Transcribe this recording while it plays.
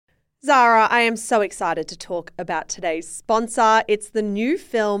Zara, I am so excited to talk about today's sponsor. It's the new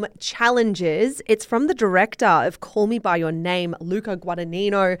film Challenges. It's from the director of Call Me By Your Name, Luca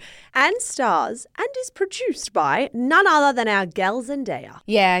Guadagnino, and stars and is produced by none other than our gal Zendaya.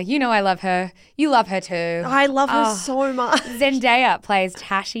 Yeah, you know I love her. You love her too. I love her so much. Zendaya plays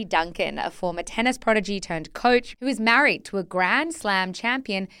Tashi Duncan, a former tennis prodigy turned coach who is married to a Grand Slam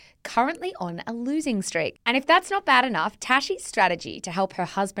champion currently on a losing streak. And if that's not bad enough, Tashi's strategy to help her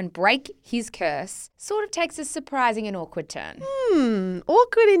husband break his curse sort of takes a surprising and awkward turn.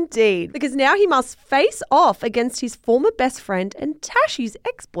 Awkward indeed, because now he must face off against his former best friend and Tashi's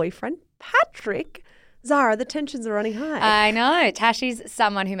ex-boyfriend, Patrick. Zara, the tensions are running high. I know. Tashi's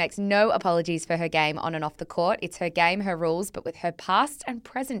someone who makes no apologies for her game on and off the court. It's her game, her rules, but with her past and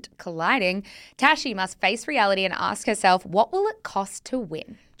present colliding, Tashi must face reality and ask herself, what will it cost to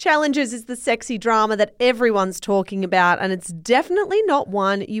win? Challenges is the sexy drama that everyone's talking about, and it's definitely not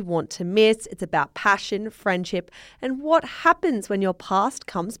one you want to miss. It's about passion, friendship, and what happens when your past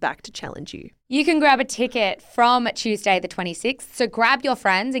comes back to challenge you. You can grab a ticket from Tuesday the 26th, so grab your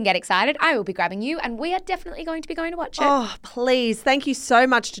friends and get excited. I will be grabbing you, and we are definitely going to be going to watch it. Oh, please. Thank you so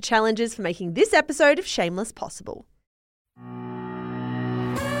much to Challenges for making this episode of Shameless possible.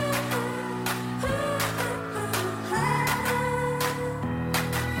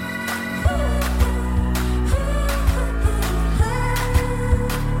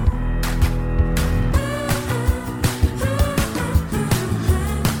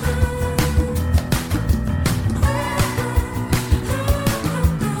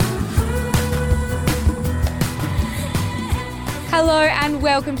 Hello and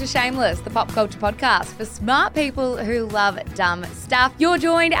welcome to Shameless, the pop culture podcast for smart people who love dumb stuff. You're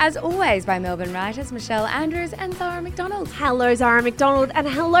joined, as always, by Melbourne writers Michelle Andrews and Zara McDonald. Hello, Zara McDonald, and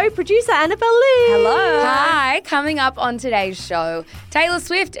hello, producer Annabelle Lee. Hello. Hi. Coming up on today's show, Taylor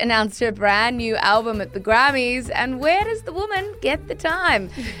Swift announced her brand new album at the Grammys, and where does the woman get the time?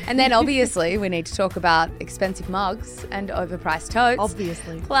 And then, obviously, we need to talk about expensive mugs and overpriced totes.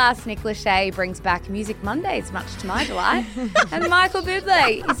 Obviously. Plus, Nick Lachey brings back Music Mondays, much to my delight. And Michael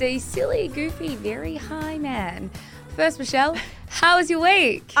Bublé is a silly, goofy, very high man. First, Michelle, how was your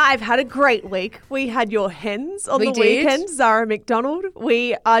week? I've had a great week. We had your hens on the did. weekend, Zara McDonald.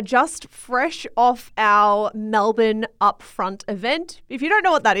 We are just fresh off our Melbourne Upfront event. If you don't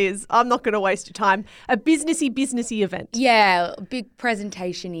know what that is, I'm not going to waste your time. A businessy event. Yeah, big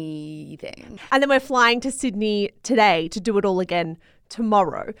presentation-y thing. And then we're flying to Sydney today to do it all again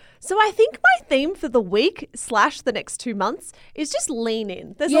tomorrow. So I think my theme for the week / the next 2 months is just lean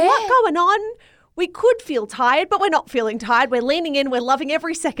in. There's a lot going on. We could feel tired, but we're not feeling tired. We're leaning in. We're loving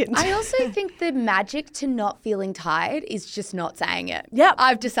every second. I also think the magic to not feeling tired is just not saying it. Yep.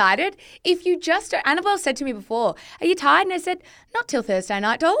 I've decided if you just – Annabelle said to me before, are you tired? And I said, not till Thursday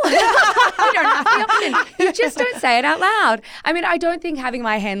night, doll. You don't have the option. You just don't say it out loud. I mean, I don't think having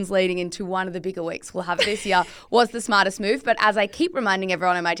my hens leading into one of the bigger weeks we'll have this year was the smartest move. But as I keep reminding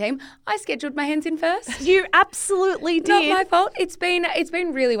everyone on my team, I scheduled my hens in first. You absolutely did. Not my fault. It's been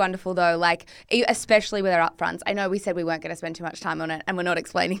really wonderful though, like especially with our upfronts. I know we said we weren't going to spend too much time on it and we're not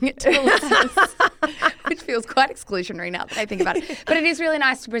explaining it to the listeners, which feels quite exclusionary now that I think about it. But it is really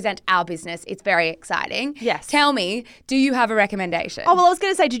nice to present our business. It's very exciting. Yes. Tell me, do you have a recommendation? Oh, well, I was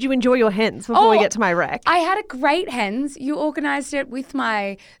going to say, did you enjoy your hens before we get to my rec? I had a great hens. You organised it with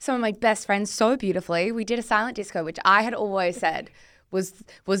some of my best friends so beautifully. We did a silent disco, which I had always said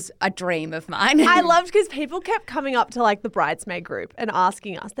was a dream of mine. I loved because people kept coming up to like the bridesmaid group and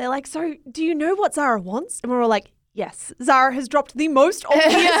asking us, they're like, so do you know what Zara wants? And we were all like, yes, Zara has dropped the most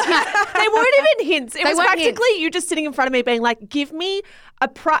obvious hints. They weren't even hints. It was practically you just sitting in front of me being like, give me a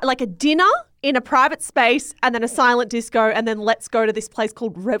dinner in a private space and then a silent disco and then let's go to this place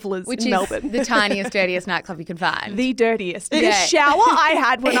called Revellers in Melbourne. Which is the tiniest, dirtiest nightclub you can find. The dirtiest. Yeah. The shower I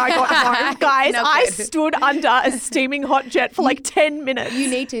had when I got home, guys, I stood under a steaming hot jet for like 10 minutes. You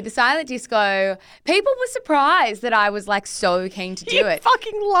need to. The silent disco, people were surprised that I was like so keen to do it.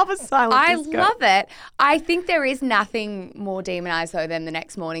 Fucking love a silent disco. I love it. I think there is nothing more demonised though than the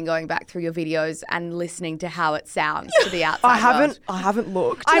next morning going back through your videos and listening to how it sounds to the outside world. I haven't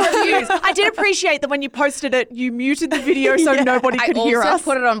looked. I refuse. I did appreciate that when you posted it, you muted the video so nobody could hear us. I also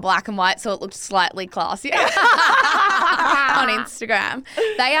put it on black and white so it looked slightly classier on Instagram.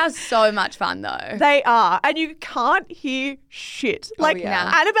 They are so much fun though. They are. And you can't hear shit.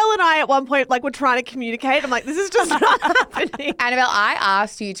 Annabelle and I at one point were trying to communicate. I'm like, this is just not happening. Annabelle, I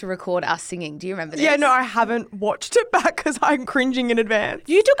asked you to record us singing. Do you remember this? Yeah, no, I haven't watched it back because I'm cringing in advance.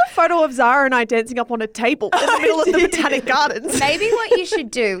 You took a photo of Zara and I dancing up on a table in the middle of the Botanic Gardens. Maybe what you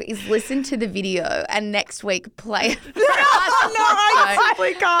should do is listen to the video and next week play it for us. No, I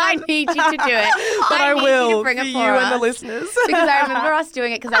simply can't. I need you to do it. But I need will you to bring for it you for and the us. listeners. Because I remember us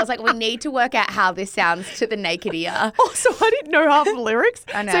doing it because I was like, we need to work out how this sounds to the naked ear. Also, I didn't know half the lyrics.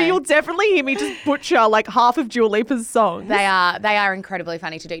 I know. So you'll definitely hear me just butcher like half of Dua Lipa's songs. They are incredibly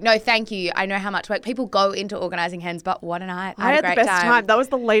funny to do. No, thank you. I know how much work people go into organising hens, but what a night. I had a the great best time. That was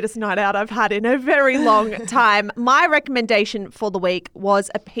the latest night out I've had in a very long time. My recommendation for the week was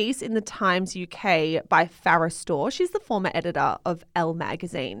a piece in the Times UK by Farrah Storr. She's the former editor of Elle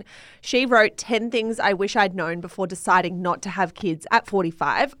magazine. She wrote 10 things I wish I'd known before deciding not to have kids at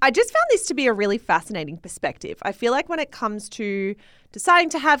 45. I just found this to be a really fascinating perspective. I feel like when it comes to deciding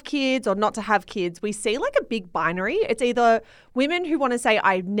to have kids or not to have kids, we see like a big binary. It's either women who want to say,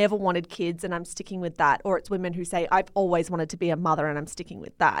 I've never wanted kids and I'm sticking with that, or it's women who say, I've always wanted to be a mother and I'm sticking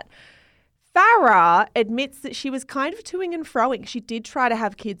with that. Farrah admits that she was kind of toing and froing. She did try to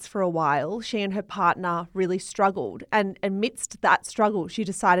have kids for a while. She and her partner really struggled. And amidst that struggle, she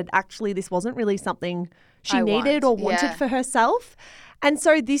decided actually this wasn't really something she needed or wanted for herself. And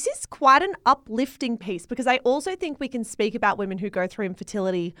so this is quite an uplifting piece because I also think we can speak about women who go through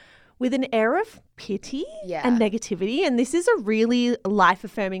infertility with an air of pity and negativity. And this is a really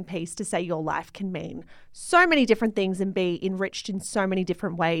life-affirming piece to say your life can mean so many different things and be enriched in so many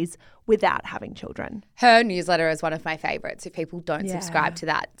different ways without having children. Her newsletter is one of my favourites. If people don't subscribe to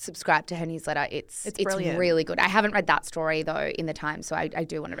that, subscribe to her newsletter. It's really good. I haven't read that story, though, in the Times, so I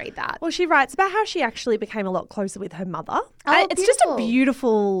do want to read that. Well, she writes about how she actually became a lot closer with her mother. It's beautiful. just a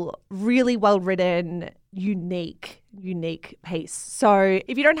beautiful, really well-written, unique piece. So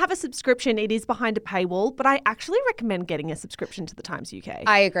if you don't have a subscription, it is behind a paywall, but I actually recommend getting a subscription to the Times UK.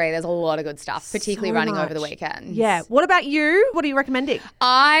 I agree. There's a lot of good stuff, particularly running over the weekends. Yeah. What about you? What are you recommending?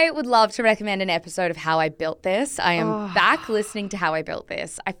 I would love to recommend an episode of How I Built This. I am back listening to How I Built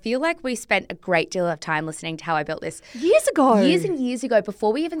This. I feel like we spent a great deal of time listening to How I Built This. Years and years ago,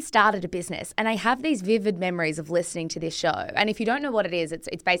 before we even started a business. And I have these vivid memories of listening to this show. And if you don't know what it is,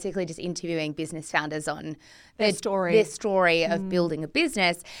 it's basically just interviewing business founders on their story of building a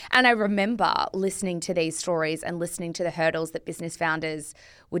business. And I remember listening to these stories and listening to the hurdles that business founders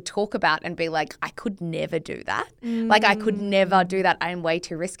would talk about and be like, I could never do that. Like, I could never do that. I'm way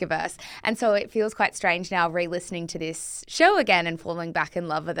too risk averse. And so it feels quite strange now re-listening to this show again and falling back in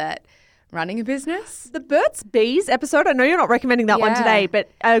love with it. Running a business. The Burt's Bees episode, I know you're not recommending that one today,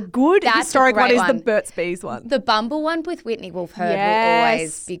 but a good historic one is the Burt's Bees one. The Bumble one with Whitney Wolf Herd will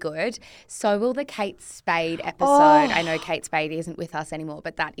always be good. So will the Kate Spade episode. I know Kate Spade isn't with us anymore,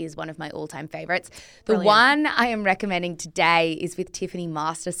 but that is one of my all-time favourites. The one I am recommending today is with Tiffany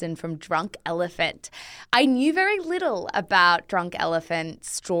Masterson from Drunk Elephant. I knew very little about Drunk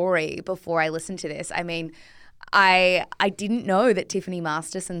Elephant's story before I listened to this. I mean, I didn't know that Tiffany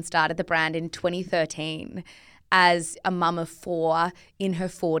Masterson started the brand in 2013 as a mum of 4 in her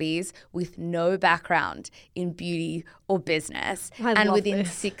 40s with no background in beauty or business. And within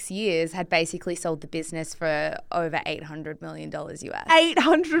 6 years had basically sold the business for over $800 million US.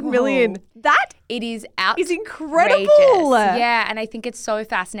 $800 million. That it is incredible. Yeah, and I think it's so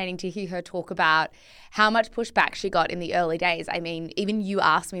fascinating to hear her talk about how much pushback she got in the early days. I mean, even you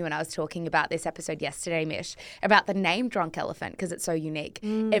asked me when I was talking about this episode yesterday, Mish, about the name Drunk Elephant because it's so unique.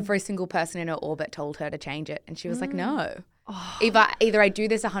 Every single person in her orbit told her to change it. And she was like, no. Either I do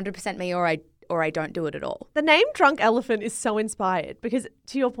this 100% me or I don't do it at all. The name Drunk Elephant is so inspired because,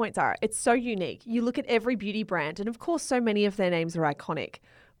 to your point, Zara, it's so unique. You look at every beauty brand and, of course, so many of their names are iconic.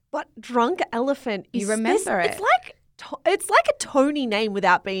 But Drunk Elephant is it's like a Tony name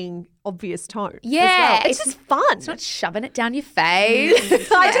without being obvious tone. Yeah. It's just fun. It's not shoving it down your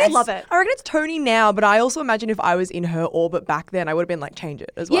face. I just love it. I reckon it's Tony now, but I also imagine if I was in her orbit back then, I would have been like, change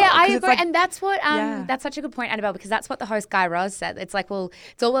it as well. Yeah, I agree. And that's what, that's such a good point, Annabelle, because that's what the host Guy Raz said. It's like, well,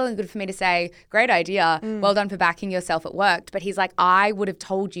 it's all well and good for me to say, great idea, well done for backing yourself, it worked. But he's like, I would have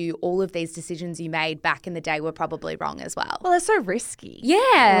told you all of these decisions you made back in the day were probably wrong as well. Well, they're so risky.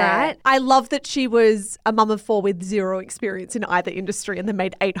 Yeah. Right? I love that she was a mum of 4 with zero experience in either industry and then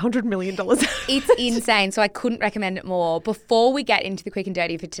made $800 million. It's insane. So I couldn't recommend it more. Before we get into the quick and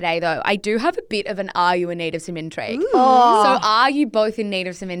dirty for today, though, I do have a bit of an are you in need of some intrigue? So are you both in need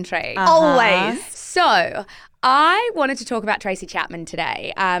of some intrigue? Always. So I wanted to talk about Tracy Chapman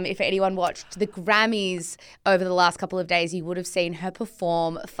today. If anyone watched the Grammys over the last couple of days, you would have seen her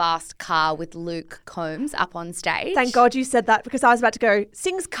perform Fast Car with Luke Combs up on stage. Thank God you said that because I was about to go,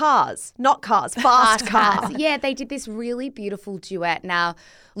 sings cars, not cars, fast car. Yeah, they did this really beautiful duet. Now,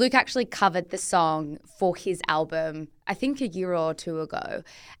 Luke actually covered the song for his album. I think a year or two ago.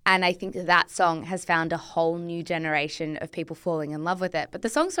 And I think that song has found a whole new generation of people falling in love with it. But the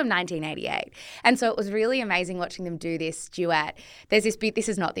song's from 1988. And so it was really amazing watching them do this duet. There's this this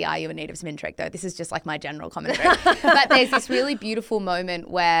is not the Are You in Need of Some Trick though. This is just like my general commentary. But there's this really beautiful moment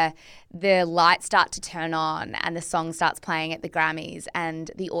where the lights start to turn on and the song starts playing at the Grammys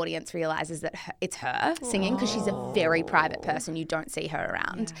and the audience realizes that it's her singing because she's a very private person. You don't see her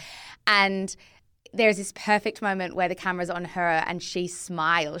around. Yeah. And there's this perfect moment where the camera's on her and she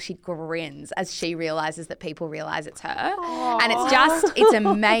smiles, she grins as she realizes that people realize it's her. Aww. And it's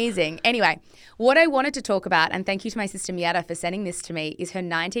amazing. Anyway, what I wanted to talk about, and thank you to my sister Mietta for sending this to me, is her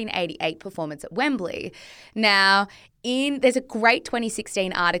 1988 performance at Wembley. Now, there's a great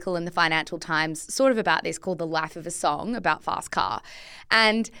 2016 article in the Financial Times sort of about this called The Life of a Song about Fast Car.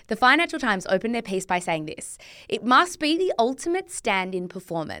 And the Financial Times opened their piece by saying this: "It must be the ultimate stand-in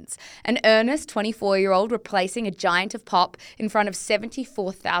performance. An earnest 24-year-old replacing a giant of pop in front of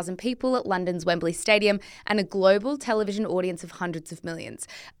 74,000 people at London's Wembley Stadium and a global television audience of hundreds of millions.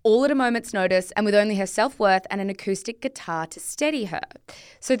 All at a moment's notice and with only her self-worth and an acoustic guitar to steady her."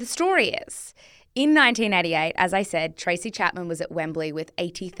 So the story is, in 1988, as I said, Tracy Chapman was at Wembley with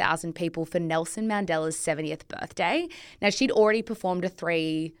 80,000 people for Nelson Mandela's 70th birthday. Now, she'd already performed a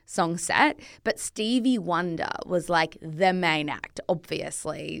 3-song set, but Stevie Wonder was like the main act,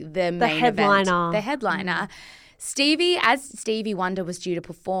 obviously, the main headliner. Event, the headliner. As Stevie Wonder was due to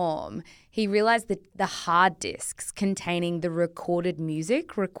perform, he realised that the hard discs containing the recorded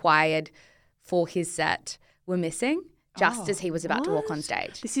music required for his set were missing. Just as he was about to walk on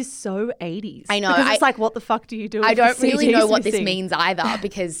stage. This is so 80s. I know. Because it's like, what the fuck do you do? I don't really know what this missing? means either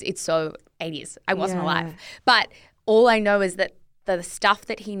because it's so 80s. I wasn't alive. But all I know is that the stuff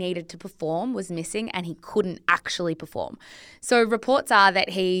that he needed to perform was missing and he couldn't actually perform. So reports are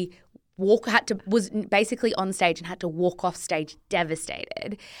that he was basically on stage and had to walk off stage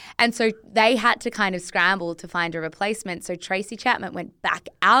devastated. And so they had to kind of scramble to find a replacement. So Tracy Chapman went back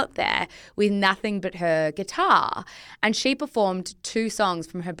out there with nothing but her guitar. And she performed 2 songs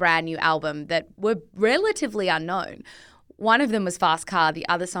from her brand new album that were relatively unknown. One of them was Fast Car. The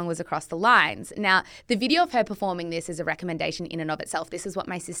other song was Across the Lines. Now, the video of her performing this is a recommendation in and of itself. This is what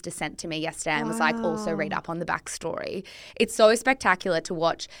my sister sent to me yesterday and was like, also read up on the backstory. It's so spectacular to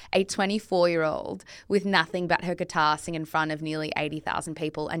watch a 24-year-old with nothing but her guitar sing in front of nearly 80,000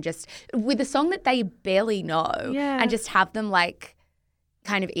 people and just with a song that they barely know and just have them like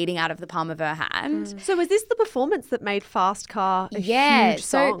kind of eating out of the palm of her hand. So was this the performance that made Fast Car a huge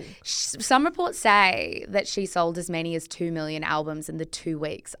song? So some reports say that she sold as many as 2 million albums in the 2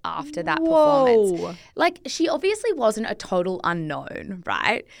 weeks after that performance. Like, she obviously wasn't a total unknown,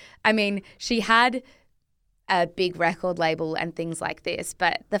 right? I mean, she had a big record label and things like this,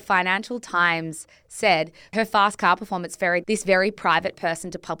 but the Financial Times said her Fast Car performance ferried this very private person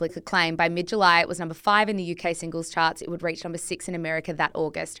to public acclaim. By mid-July, it was number 5 in the UK singles charts. It would reach number 6 in America that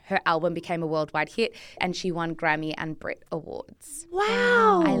August. Her album became a worldwide hit and she won Grammy and Brit Awards.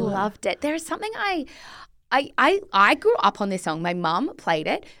 Wow. I loved it. There is something I grew up on this song. My mum played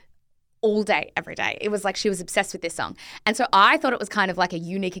it all day, every day. It was like she was obsessed with this song. And so I thought it was kind of like a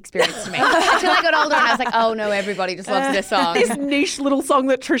unique experience to me until I got older and I was like, oh no, everybody just loves this song. This niche little song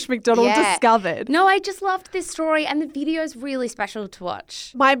that Trish McDonald discovered. No, I just loved this story and the video is really special to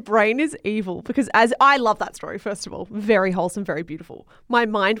watch. My brain is evil because as I love that story, first of all, very wholesome, very beautiful. My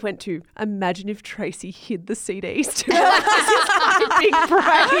mind went to, imagine if Tracy hid the CDs to her. This is my big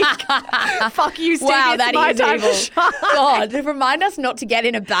break. Fuck you, Steve. Wow, it's that my is time evil. to shine. God, remind us not to get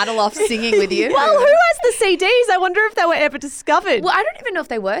in a battle off singing with you. Well, who has the CDs? I wonder if they were ever discovered. Well, I don't even know if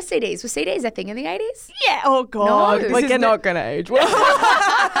they were CDs. Were CDs a thing in the 80s? Yeah. Oh, God. No. This is not going to age well.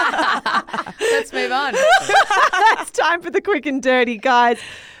 Let's move on. It's time for the quick and dirty, guys.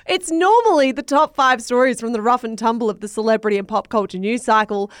 It's normally the top 5 stories from the rough and tumble of the celebrity and pop culture news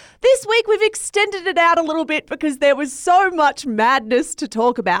cycle. This week we've extended it out a little bit because there was so much madness to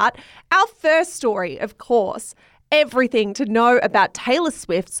talk about. Our first story, of course, everything to know about Taylor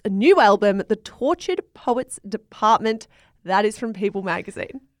Swift's new album, The Tortured Poets Department. That is from People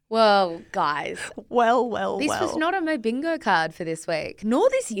magazine. Well, guys. Well. This was not on my bingo card for this week, nor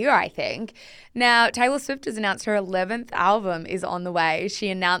this year, I think. Now, Taylor Swift has announced her 11th album is on the way. She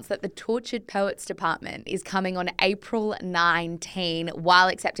announced that The Tortured Poets Department is coming on April 19 while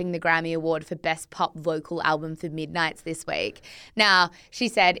accepting the Grammy Award for Best Pop Vocal Album for Midnights this week. Now, she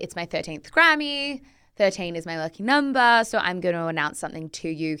said, it's my 13th Grammy. 13 is my lucky number, so I'm going to announce something to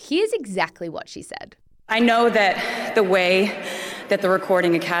you. Here's exactly what she said. I know that the way that the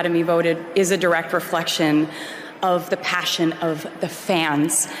Recording Academy voted is a direct reflection of the passion of the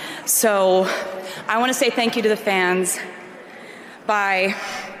fans. So I want to say thank you to the fans by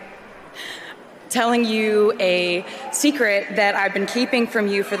telling you a secret that I've been keeping from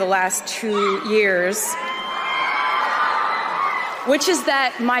you for the last 2 years, which is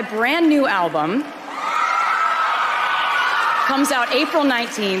that my brand new album comes out April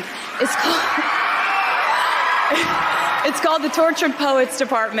 19th. It's called The Tortured Poets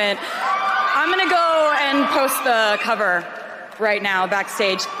Department. I'm going to go and post the cover right now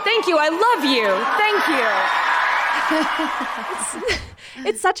backstage. Thank you. I love you. Thank you.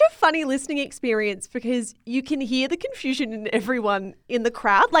 It's such a funny listening experience because you can hear the confusion in everyone in the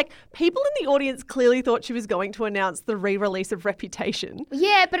crowd. Like, people in the audience clearly thought she was going to announce the re-release of Reputation.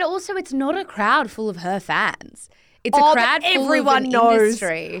 Yeah, but also it's not a crowd full of her fans. It's a crowd full everyone of an knows.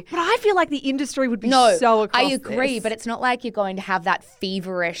 Industry. But I feel like the industry would be so across I agree, this. but it's not like you're going to have that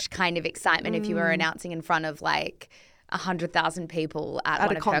feverish kind of excitement if you were announcing in front of like 100,000 people at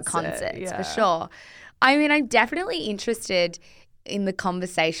one of her concerts, for sure. I mean, I'm definitely interested in the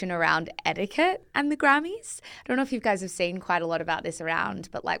conversation around etiquette and the Grammys. I don't know if you guys have seen quite a lot about this around,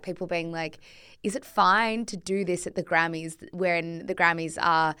 but like people being like, is it fine to do this at the Grammys when the Grammys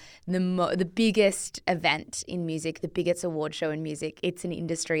are the biggest event in music, the biggest award show in music? It's an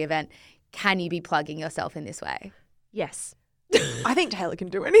industry event. Can you be plugging yourself in this way? Yes. I think Taylor can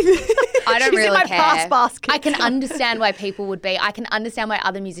do anything. I don't She's really in my care. pass basket. I can understand why people would be. I can understand why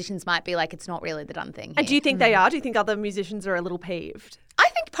other musicians might be like, it's not really the done thing here. And do you think they are? Do you think other musicians are a little peeved? I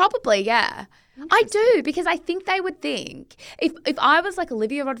think probably, yeah. I do, because I think they would think, if I was like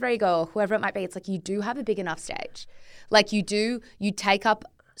Olivia Rodrigo or whoever it might be, it's like you do have a big enough stage. Like you take up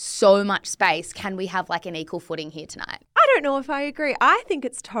so much space. Can we have like an equal footing here tonight? I don't know if I agree. I think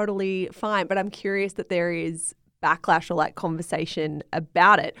it's totally fine, but I'm curious that there is backlash or like conversation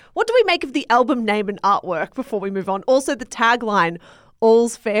about it. What do we make of the album name and artwork before we move on? Also the tagline,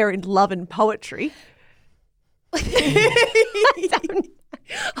 all's fair in love and poetry.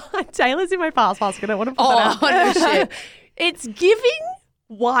 Taylor's in my pass basket. I want to put that out. Oh, no shit. It's giving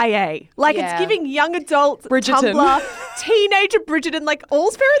YA. Like it's giving young adult Bridgerton. Tumblr, teenager Bridgerton, like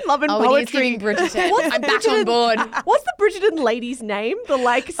all's fair in love and Oh, it is poetry. giving Bridgerton. What's I'm the back on board. What's the Bridgerton lady's name? The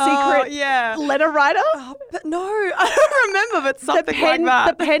like secret letter writer? Oh, but no, I don't remember, but something like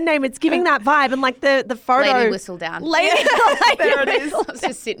that. The pen name, it's giving that vibe. And like the photo. Lady Whistledown. Lady There it is. I was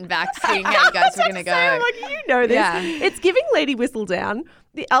just sitting back seeing how you guys were going to go. I'm like, you know this. Yeah. It's giving Lady Whistledown.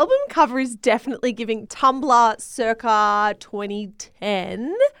 The album cover is definitely giving Tumblr circa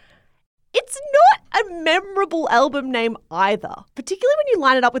 2010. It's not a memorable album name either, particularly when you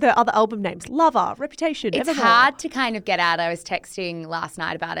line it up with her other album names. Lover, Reputation, It's Evermore. hard to kind of get out. I was texting last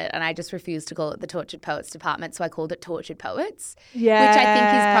night about it and I just refused to call it the Tortured Poets Department, so I called it Tortured Poets, which I think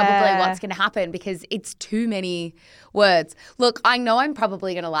is probably what's going to happen because it's too many words. Look, I know I'm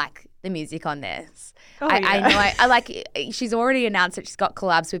probably going to like the music on this. I know I like, she's already announced that she's got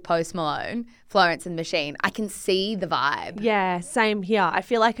collabs with Post Malone, Florence and the Machine. I can see the vibe. Yeah, same here. I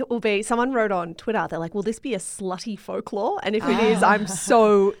feel like it will be, someone wrote on Twitter, they're like, will this be a slutty folklore? And if it is, I'm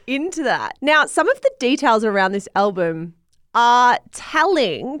so into that. Now, some of the details around this album are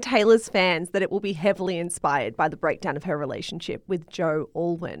telling Taylor's fans that it will be heavily inspired by the breakdown of her relationship with Joe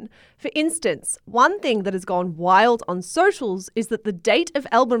Alwyn. For instance, one thing that has gone wild on socials is that the date of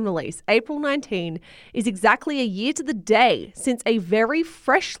album release, April 19, is exactly a year to the day since a very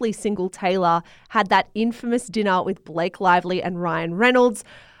freshly single Taylor had that infamous dinner with Blake Lively and Ryan Reynolds,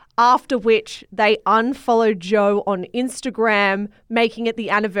 after which they unfollowed Joe on Instagram, making it the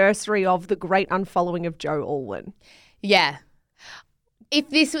anniversary of the great unfollowing of Joe Alwyn. Yeah. If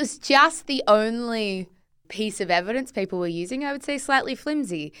this was just the only piece of evidence people were using, I would say slightly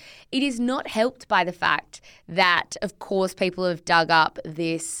flimsy. It is not helped by the fact that, of course, people have dug up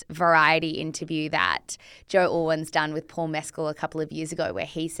this Variety interview that Joe Alwyn's done with Paul Mescal a couple of years ago, where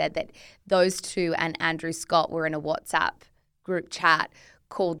he said that those two and Andrew Scott were in a WhatsApp group chat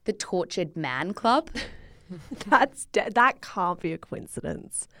called the Tortured Man Club. That can't be a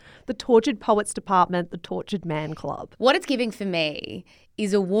coincidence. The Tortured Poets Department, the Tortured Man Club. What it's giving for me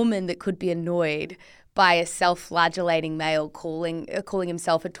is a woman that could be annoyed by a self-flagellating male calling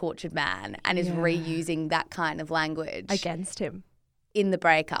himself a tortured man and is reusing that kind of language Against him. in the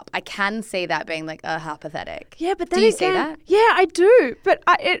breakup. I can see that being like, how pathetic. Yeah, but then do you again, see that? Yeah, I do. But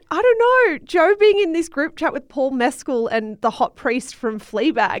I don't know. Joe being in this group chat with Paul Mescal and the hot priest from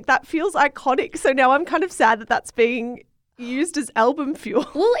Fleabag, that feels iconic. So now I'm kind of sad that that's being used as album fuel.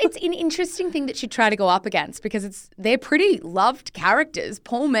 Well, it's an interesting thing that you try to go up against because they're pretty loved characters.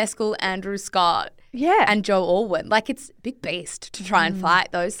 Paul Mescal, Andrew Scott. Yeah. and Joe Alwyn. Like, it's a big beast to try and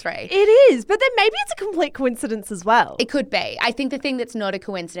fight those three. It is, but then maybe it's a complete coincidence as well. It could be. I think the thing that's not a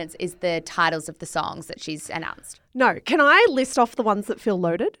coincidence is the titles of the songs that she's announced. No, can I list off the ones that feel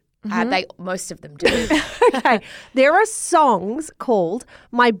loaded? Most of them do. Okay, there are songs called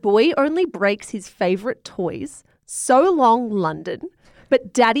My Boy Only Breaks His Favourite Toys, So Long London,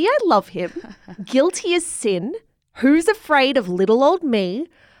 But Daddy I Love Him, Guilty as Sin, Who's Afraid of Little Old Me,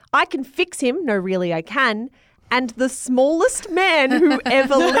 I Can Fix Him, No Really I Can, and The Smallest Man Who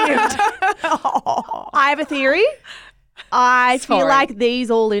Ever Lived. I have a theory. I feel like these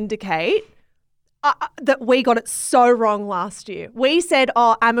all indicate that we got it so wrong last year. We said,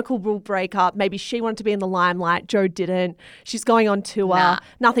 amicable breakup. Maybe she wanted to be in the limelight. Joe didn't. She's going on tour.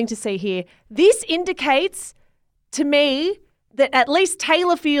 Nothing to see here. This indicates to me that at least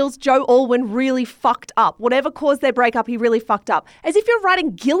Taylor feels Joe Alwyn really fucked up. Whatever caused their breakup, he really fucked up. As if you're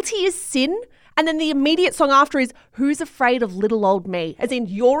writing Guilty as Sin, and then the immediate song after is Who's Afraid of Little Old Me? As in,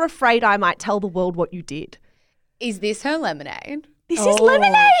 you're afraid I might tell the world what you did. Is this her Lemonade? This is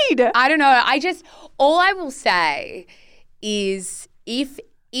Lemonade. I don't know. All I will say is if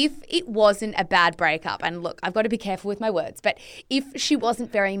it wasn't a bad breakup, and look, I've got to be careful with my words, but if she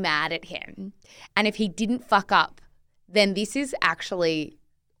wasn't very mad at him and if he didn't fuck up, then this is actually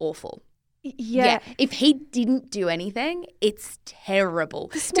awful. Yeah. If he didn't do anything, it's terrible.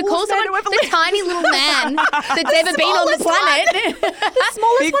 To call man someone who ever the lived. tiny little man that's ever been on the planet. The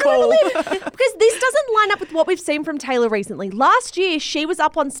smallest one cool. who ever lived. Because this doesn't line up with what we've seen from Taylor recently. Last year, she was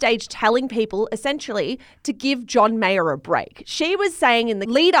up on stage telling people, essentially, to give John Mayer a break. She was saying in the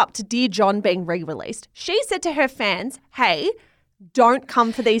lead up to Dear John being re-released, she said to her fans, hey, don't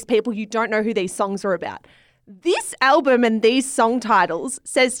come for these people. You don't know who these songs are about. This album and these song titles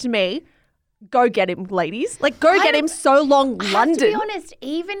says to me, go get him, ladies. Like, go get him, So Long London. To be honest,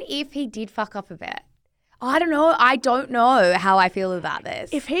 even if he did fuck up a bit, I don't know. I don't know how I feel about this.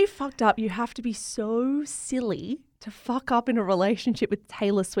 If he fucked up, you have to be so silly to fuck up in a relationship with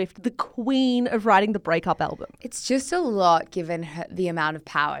Taylor Swift, the queen of writing the breakup album. It's just a lot given her, the amount of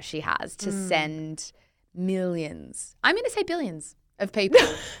power she has to send millions, I'm going to say billions of people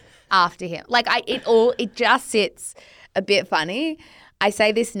after him. Like, it just sits a bit funny. I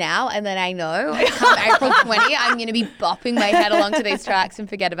say this now and then I know come April 20, I'm going to be bopping my head along to these tracks and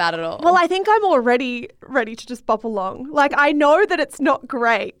forget about it all. Well, I think I'm already ready to just bop along. Like, I know that it's not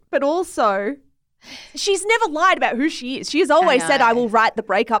great, but also she's never lied about who she is. She has always said, I will write the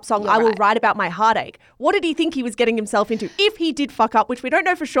breakup song. I will write about my heartache. What did he think he was getting himself into if he did fuck up, which we don't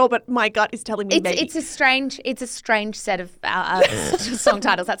know for sure, but my gut is telling me maybe. It's a strange set of song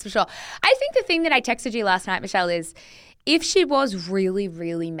titles, that's for sure. I think the thing that I texted you last night, Michelle, is if she was really,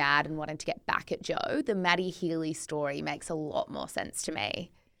 really mad and wanted to get back at Joe, the Maddie Healy story makes a lot more sense to me.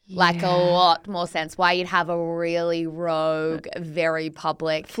 Yeah. Like, a lot more sense. Why you'd have a really rogue, very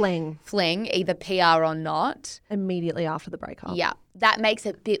public fling, either PR or not. Immediately after the breakup. Yeah, that makes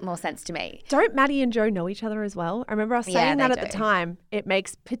a bit more sense to me. Don't Maddie and Joe know each other as well? I remember us saying that at the time. It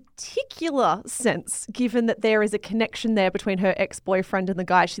makes particular sense given that there is a connection there between her ex-boyfriend and the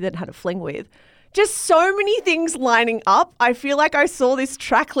guy she then had a fling with. Just so many things lining up. I feel like I saw this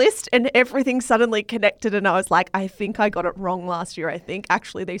track list and everything suddenly connected and I was like, I think I got it wrong last year. I think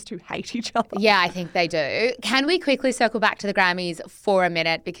actually these two hate each other. Yeah, I think they do. Can we quickly circle back to the Grammys for a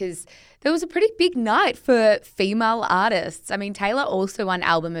minute? Because there was a pretty big night for female artists. I mean, Taylor also won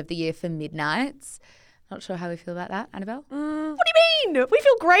Album of the Year for Midnights. Not sure how we feel about that, Annabelle. What do you mean? We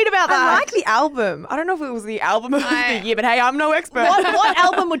feel great about that. I like the album. I don't know if it was the album of the year, but hey, I'm no expert. What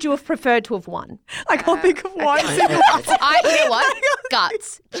album would you have preferred to have won? I can't think of one single one. You know what?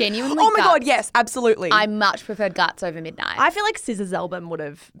 Guts. Genuinely Oh my Guts. God, yes, absolutely. I much preferred Guts over Midnight. I feel like SZA's album would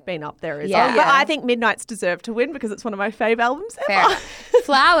have been up there as Yeah. well. But I think Midnight's deserved to win because it's one of my fave albums ever. Fair enough.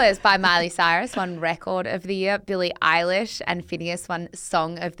 Flowers by Miley Cyrus won Record of the Year. Billie Eilish and Phineas won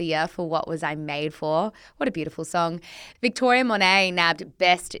Song of the Year for What Was I Made For. What a beautiful song. Victoria Monet nabbed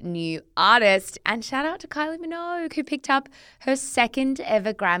Best New Artist. And shout out to Kylie Minogue, who picked up her second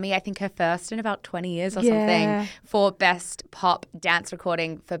ever Grammy, I think her first in about 20 years or something, for Best Pop Dance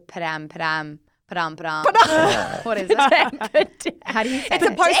Recording for Padam Padam. Padam Padam. What is it? How do you say It's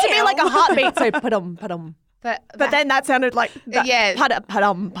supposed to be like a heartbeat, so padum padum. But then that sounded like that. Yeah.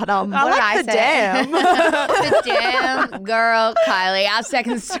 Padum padum. What did I the say? damn. The damn girl, Kylie. Our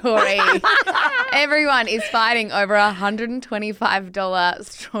second story. Everyone is fighting over a $125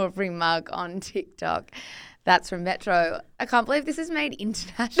 strawberry mug on TikTok. That's from Metro. I can't believe this is made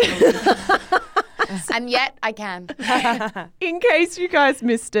international. And yet I can. In case you guys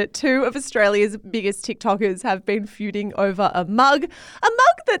missed it, two of Australia's biggest TikTokers have been feuding over a mug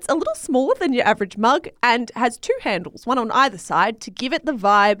that's a little smaller than your average mug and has two handles, one on either side, to give it the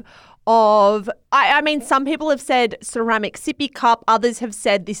vibe of, I mean, some people have said ceramic sippy cup. Others have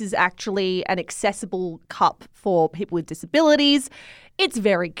said this is actually an accessible cup for people with disabilities. It's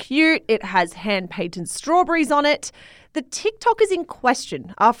very cute. It has hand-painted strawberries on it. The TikTokers in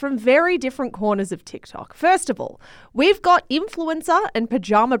question are from very different corners of TikTok. First of all, we've got influencer and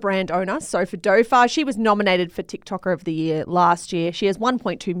pajama brand owner Sofa Dofa. She was nominated for TikToker of the Year last year. She has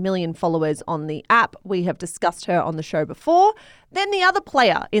 1.2 million followers on the app. We have discussed her on the show before. Then the other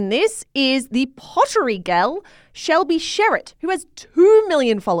player in this is the pottery gal, Shelby Sherritt, who has 2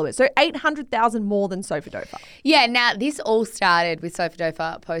 million followers, so 800,000 more than Sofa Dofa. Yeah, now this all started with Sofa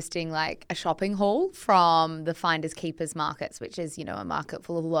Dofa posting like a shopping haul from the Finders Keepers markets, which is, you know, a market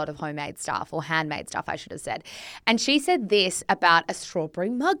full of a lot of homemade stuff, or handmade stuff, I should have said. And she said this about a strawberry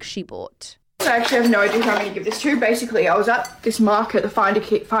mug she bought. I actually have no idea who I'm going to give this to. Basically, I was at this market, the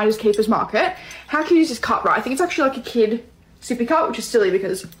Finders Keepers market. How cute is this cup, right? I think it's actually like a kid sippy cup, which is silly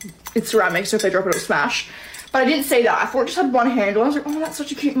because it's ceramic, so if they drop it, it'll smash. But I didn't see that. I thought it just had one handle. I was like, oh, that's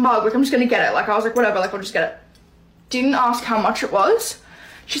such a cute mug. Like, I'm just going to get it. Like, I was like, whatever, like, I'll just get it. Didn't ask how much it was.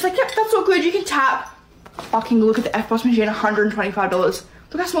 She's like, yep, that's all good. You can tap. Fucking look at the FBOSS machine, $125.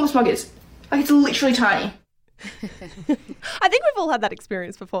 Look how small this mug is. Like, it's literally tiny. I think we've all had that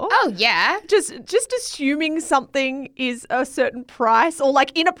experience before. Oh, yeah. Just assuming something is a certain price, or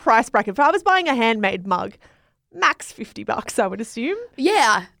like in a price bracket. If I was buying a handmade mug, max $50, I would assume.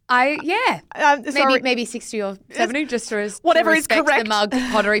 Yeah. Sorry. Maybe 60 or 70, just to whatever to is respect correct. the mug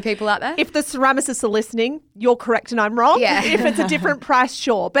pottery people out there. If the ceramicists are listening, you're correct and I'm wrong. Yeah. If it's a different price,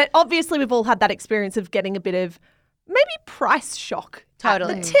 sure. But obviously we've all had that experience of getting a bit of maybe price shock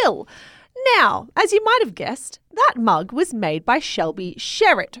Totally. at the till. Now, as you might have guessed, that mug was made by Shelby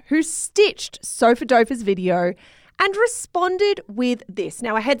Sherritt, who stitched Sofa Dofa's video and responded with this.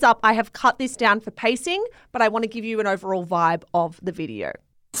 Now, a heads up, I have cut this down for pacing, but I want to give you an overall vibe of the video.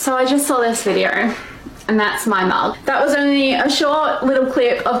 So I just saw this video, and that's my mug. That was only a short little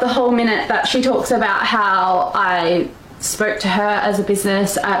clip of the whole minute that she talks about how I spoke to her as a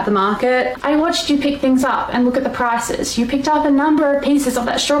business at the market. I watched you pick things up and look at the prices. You picked up a number of pieces of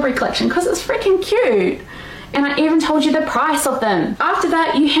that strawberry collection because it's freaking cute. And I even told you the price of them. After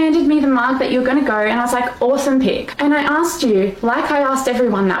that, you handed me the mug that you were going to go, and I was like, awesome pick. And I asked you, like I asked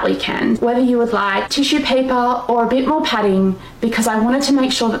everyone that weekend, whether you would like tissue paper or a bit more padding, because I wanted to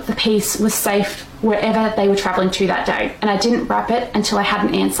make sure that the piece was safe wherever they were travelling to that day. And I didn't wrap it until I had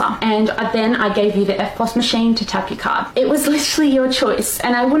an answer. And then I gave you the FBOSS machine to tap your card. It was literally your choice,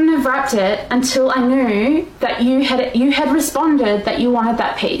 and I wouldn't have wrapped it until I knew that you had responded that you wanted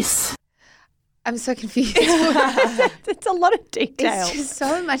that piece. I'm so confused. It's a lot of detail. It's just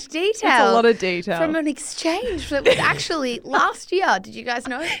so much detail. It's a lot of detail. From an exchange that was actually last year. Did you guys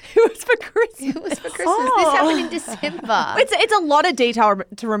know? It was for Christmas. It was for Christmas. This happened in December. It's a lot of detail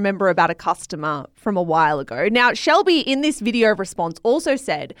to remember about a customer from a while ago. Now, Shelby, in this video response, also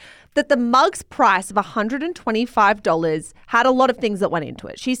said that the mug's price of $125 had a lot of things that went into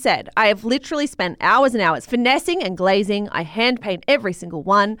it. She said, I have literally spent hours and hours finessing and glazing. I hand paint every single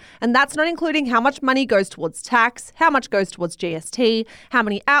one. And that's not including how much money goes towards tax, how much goes towards GST, how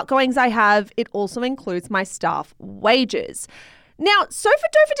many outgoings I have. It also includes my staff wages. Now, Sofa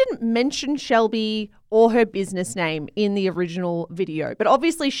Dofa didn't mention Shelby or her business name in the original video, but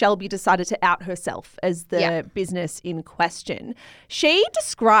obviously Shelby decided to out herself as the business in question. She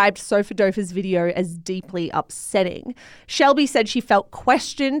described Sofa Dofa's video as deeply upsetting. Shelby said she felt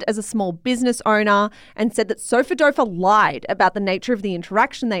questioned as a small business owner and said that Sofa Dofa lied about the nature of the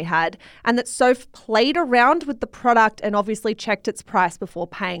interaction they had, and that Sofa played around with the product and obviously checked its price before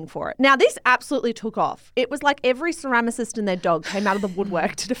paying for it. Now, this absolutely took off. It was like every ceramicist and their dog came out of the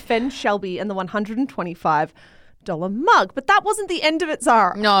woodwork to defend Shelby and the $125 mug. But that wasn't the end of it,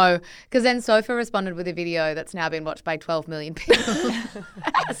 Zara. No, because then Sofa responded with a video that's now been watched by 12 million people.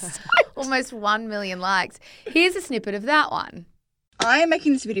 Almost 1 million likes. Here's a snippet of that one. I am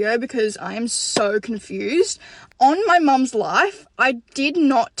making this video because I am so confused. On my mum's life, I did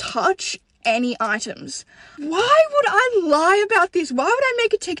not touch any items. Why would I lie about this? Why would I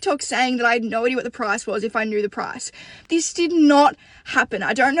make a TikTok saying that I had no idea what the price was if I knew the price? This did not happen.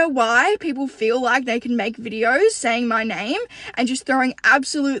 I don't know why people feel like they can make videos saying my name and just throwing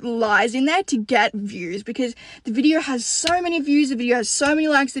absolute lies in there to get views, because the video has so many views, the video has so many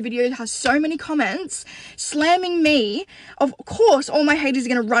likes, the video has so many comments slamming me. Of course, all my haters are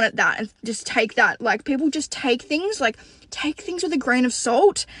going to run at that and just take that. Like, people just take things like take things with a grain of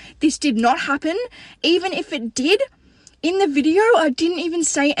salt. This did not happen. Even if it did, in the video, I didn't even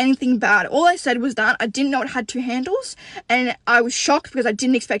say anything bad. All I said was that I didn't know it had 2 handles, and I was shocked because I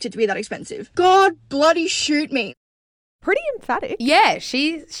didn't expect it to be that expensive. God bloody shoot me. Pretty emphatic. Yeah,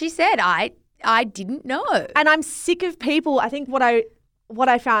 she said, I didn't know. And I'm sick of people. I think what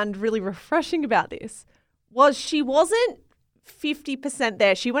I found really refreshing about this was she wasn't 50%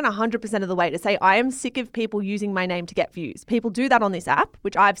 there. She went 100% of the way to say, I am sick of people using my name to get views. People do that on this app,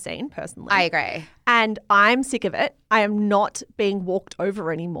 which I've seen personally. I agree. And I'm sick of it. I am not being walked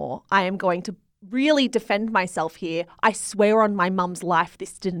over anymore. I am going to really defend myself here. I swear on my mum's life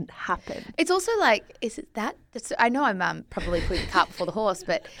this didn't happen. It's also like, is it that? I know I'm probably putting the cart before the horse,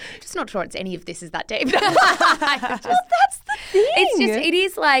 but I'm just not sure it's any of this is that deep. Well, that's the thing. It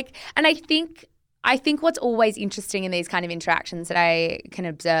is like, and I think what's always interesting in these kind of interactions that I can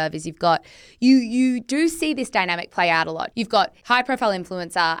observe is you do see this dynamic play out a lot. You've got high profile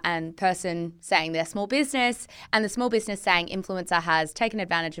influencer and person saying they're small business, and the small business saying influencer has taken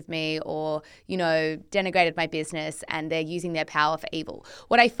advantage of me or, denigrated my business, and they're using their power for evil.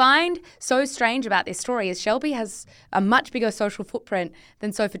 What I find so strange about this story is Shelby has a much bigger social footprint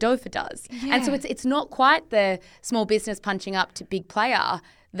than Sofa Dofa does. Yeah. And so it's not quite the small business punching up to big player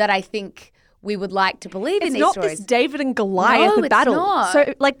that I think we would like to believe in these stories. It's not this David and Goliath battle. Not.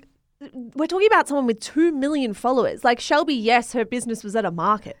 So, we're talking about someone with 2 million followers. Like Shelby, yes, her business was at a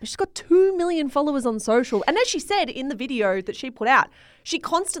market, but she's got 2 million followers on social. And as she said in the video that she put out, she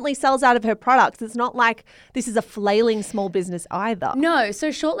constantly sells out of her products. It's not like this is a flailing small business either. No. So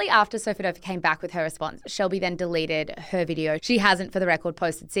shortly after Sofa Dofa came back with her response, Shelby then deleted her video. She hasn't, for the record,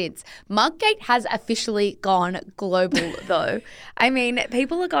 posted since. Muggate has officially gone global, though. I mean,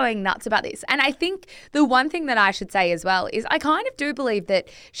 people are going nuts about this. And I think the one thing that I should say as well is I kind of do believe that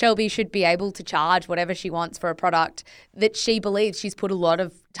Shelby should be able to charge whatever she wants for a product that she believes she's put a lot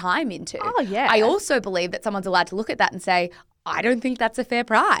of time into. Oh, yeah. I also believe that someone's allowed to look at that and say, I don't think that's a fair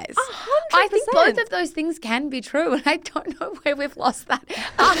price. 100%. I think both of those things can be true, and I don't know where we've lost that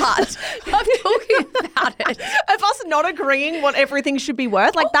art of talking about it. Of us not agreeing what everything should be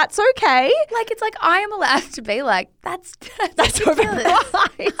worth. Like, that's okay. Like, it's like I am allowed to be like, that's overpriced.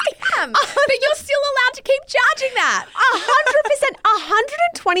 I am. But you're still allowed to keep charging that.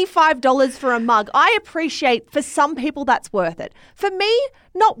 100%. $125 for a mug. I appreciate for some people that's worth it. For me,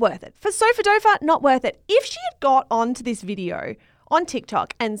 not worth it. For Sofa Dofa, not worth it. If she had got onto this video on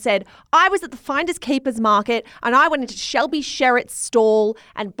TikTok and said, I was at the Finders Keepers market and I went into Shelby Sherritt's stall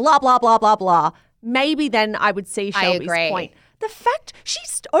and blah, blah, blah, blah, blah, maybe then I would see Shelby's point. The fact she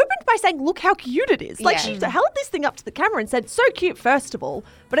opened by saying, look how cute it is. Like, she held this thing up to the camera and said, so cute, first of all,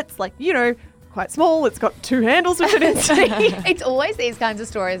 but it's like, quite small. It's got 2 handles, which I didn't see. It's always these kinds of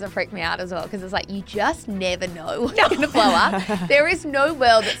stories that freak me out as well, because it's like you just never know what's going to blow up. There is no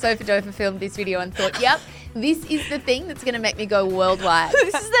world that Sofa Dofa filmed this video and thought, yep, this is the thing that's going to make me go worldwide.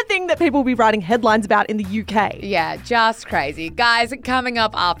 This is the thing that people will be writing headlines about in the UK. Yeah, just crazy. Guys, coming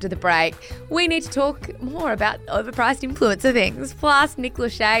up after the break, we need to talk more about overpriced influencer things, plus Nick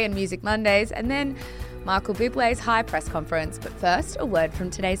Lachey and Music Mondays, and then Michael Bublé's high press conference. But first, a word from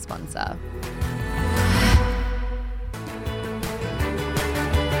today's sponsor.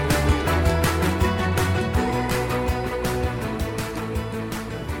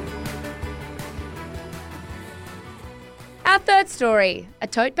 Our third story, a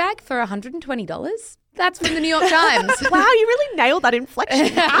tote bag for $120. That's from the New York Times. Wow, you really nailed that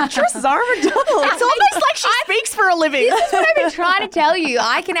inflection. Actress Zara McDonald. It's almost like she speaks for a living. This is what I've been trying to tell you.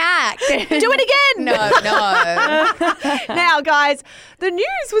 I can act. Do it again. No. Now, guys, the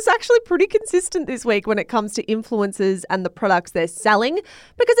news was actually pretty consistent this week when it comes to influencers and the products they're selling,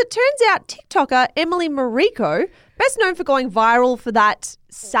 because it turns out TikToker Emily Mariko, best known for going viral for that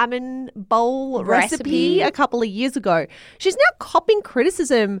salmon bowl recipe a couple of years ago, she's now copping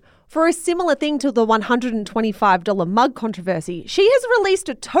criticism for a similar thing to the $125 mug controversy. She has released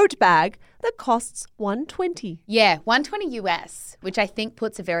a tote bag that costs $120. Yeah, $120 US, which I think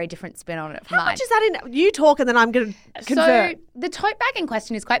puts a very different spin on it for mine. How much is that in? You talk and then I'm going to convert. So the tote bag in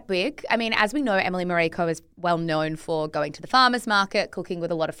question is quite big. I mean, as we know, Emily Mariko is well known for going to the farmer's market, cooking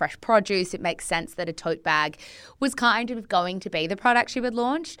with a lot of fresh produce. It makes sense that a tote bag was kind of going to be the product she would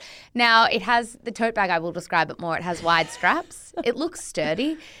launch. Now, it has, the tote bag, I will describe it more, it has wide straps. It looks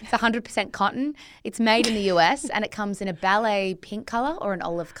sturdy. It's 100% cotton. It's made in the US and it comes in a ballet pink colour or an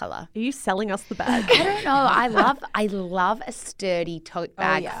olive colour. Are you selling us the bag? I don't know. I love a sturdy tote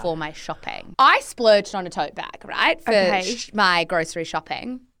bag for my shopping. I splurged on a tote bag, right, for my grocery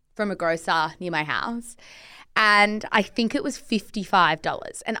shopping from a grocer near my house. and I think it was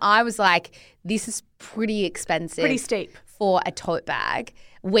 $55. And I was like, this is pretty expensive. Pretty steep. For a tote bag.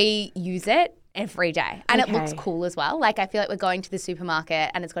 We use it every day. And it looks Okay. cool as well. Like, I feel like we're going to the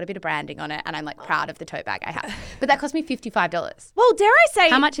supermarket and it's got a bit of branding on it, and I'm like proud of the tote bag I have. But that cost me $55. Well, dare I say,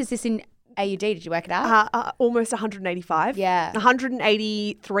 How much is this in AUD? Did you work it out? almost 185. Yeah.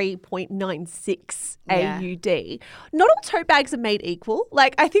 183.96 Yeah. AUD. Not all tote bags are made equal.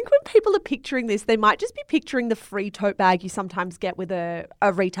 Like, I think when people are picturing this, they might just be picturing the free tote bag you sometimes get with a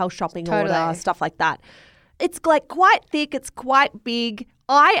retail shopping order, Totally. stuff like that. It's like quite thick. It's quite big.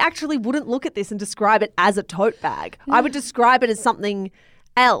 I actually wouldn't look at this and describe it as a tote bag. I would describe it as something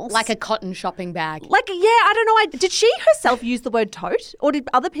else. Like a cotton shopping bag. Like, yeah, I don't know. Did she herself use the word tote, or did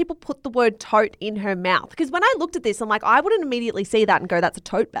other people put the word tote in her mouth? Because when I looked at this, I'm like, I wouldn't immediately see that and go, that's a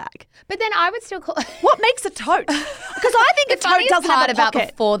tote bag. But then I would still call What makes a tote? Because I think a tote funniest doesn't part have a about pocket.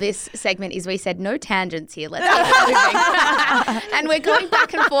 before this segment is we said no tangents here. Let's keep moving. And we're going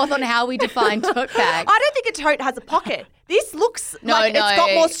back and forth on how we define tote bag. I don't think a tote has a pocket. This looks like it's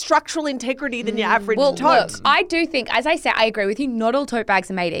got more structural integrity than your average Well, tote. look, I do think, as I say, I agree with you. Not all tote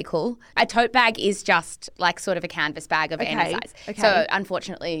bags are made equal. A tote bag is just like sort of a canvas bag of any size. Okay. So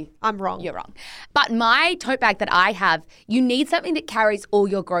unfortunately, I'm wrong. You're wrong. But my tote bag that I have, you need something that carries all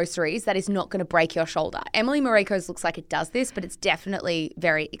your groceries that is not going to break your shoulder. Emily Mariko's looks like it does this, but it's definitely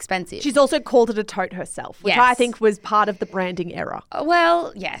very expensive. She's also called it a tote herself, which Yes. I think was part of the branding error.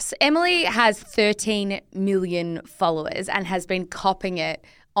 Well, yes. Emily has 13 million followers and has been copping it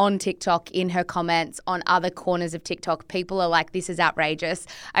on TikTok, in her comments, on other corners of TikTok. People are like, this is outrageous.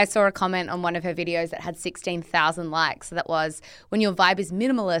 I saw a comment on one of her videos that had 16,000 likes. That was, when your vibe is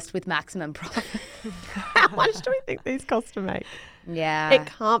minimalist with maximum profit. How much do we think these cost to make? Yeah. It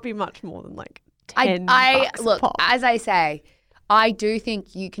can't be much more than like 10 I bucks a look, pop. as I say, I do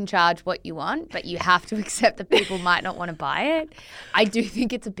think you can charge what you want, but you have to accept that people might not want to buy it. I do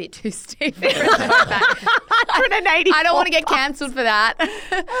think it's a bit too steep. For a tote bag. 184 I don't want to get cancelled for that,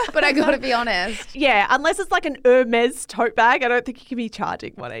 but I got to be honest. Yeah, unless it's like an Hermes tote bag, I don't think you can be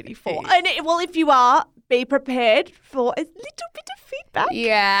charging 184. And well, if you are, be prepared for a little bit of feedback.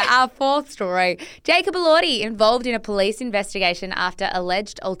 Yeah, our fourth story. Jacob Elordi involved in a police investigation after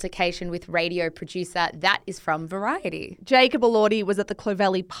alleged altercation with radio producer. That is from Variety. Jacob Elordi was at the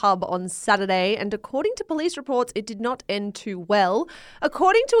Clovelly pub on Saturday, and according to police reports, it did not end too well.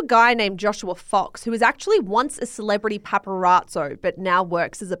 According to a guy named Joshua Fox, who was actually once a celebrity paparazzo, but now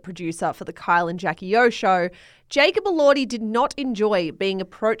works as a producer for the Kyle and Jackie O show, Jacob Elordi did not enjoy being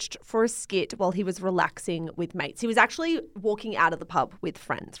approached for a skit while he was relaxing with mates. He was actually walking out of the pub with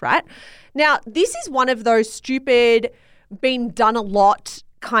friends, right? Now, this is one of those stupid, been done a lot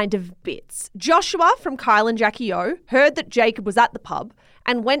kind of bits. Joshua from Kyle and Jackie O heard that Jacob was at the pub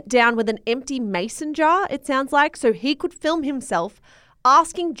and went down with an empty mason jar, it sounds like, so he could film himself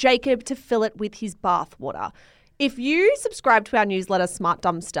asking Jacob to fill it with his bathwater. If you subscribe to our newsletter, Smart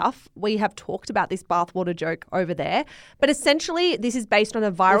Dumb Stuff, we have talked about this bathwater joke over there. But essentially, this is based on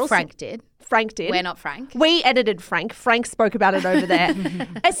a viral... Well, Frank did. Frank did. We're not Frank. We edited Frank. Frank spoke about it over there.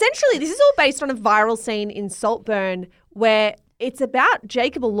 Essentially, this is all based on a viral scene in Saltburn where it's about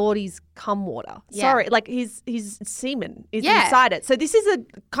Jacob Elordi's cum water. Yeah. Sorry, like his semen is Yeah. inside it. So this is a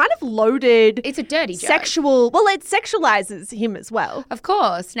kind of loaded... It's a dirty joke. sexual... Well, it sexualizes him as well. Of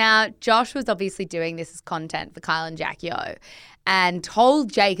course. Now, Josh was obviously doing this as content for Kyle and Jackie O and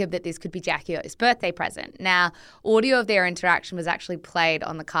told Jacob that this could be Jackie O's birthday present. Now, audio of their interaction was actually played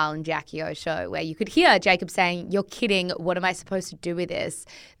on the Kyle and Jackie O show where you could hear Jacob saying, "You're kidding, what am I supposed to do with this?"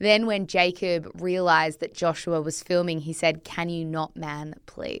 Then when Jacob realised that Joshua was filming, he said, "Can you not, man,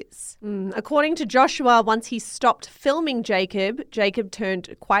 please?" According to Joshua, once he stopped filming Jacob, Jacob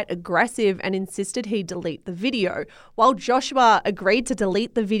turned quite aggressive and insisted he delete the video. While Joshua agreed to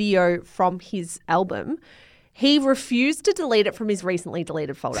delete the video from his album, he refused to delete it from his recently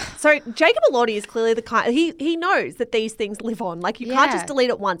deleted folder. So Jacob Elordi is clearly the kind, he knows that these things live on. Like you can't Yeah. just delete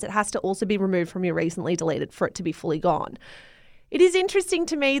it once. It has to also be removed from your recently deleted for it to be fully gone. It is interesting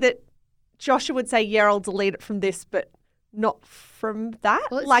to me that Joshua would say, yeah, I'll delete it from this, but not from that.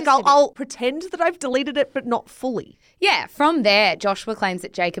 Well, it's Like just I'll pretend that I've deleted it, but not fully. Yeah, from there, Joshua claims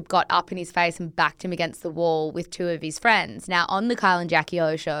that Jacob got up in his face and backed him against the wall with two of his friends. Now, on the Kyle and Jackie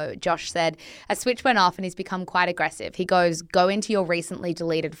O show, Josh said, "A switch went off and he's become quite aggressive. He goes, go into your recently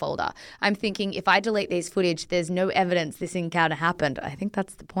deleted folder. I'm thinking, if I delete these footage, there's no evidence this encounter happened." I think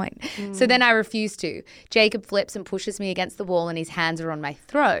that's the point. So then I refuse to. Jacob flips and pushes me against the wall and his hands are on my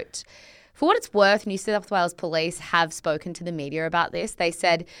throat. For what it's worth, New South Wales Police have spoken to the media about this. They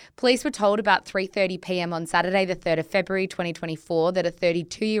said police were told about 3:30 p.m. on Saturday, the 3rd of February 2024, that a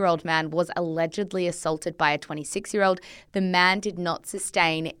 32-year-old man was allegedly assaulted by a 26-year-old. The man did not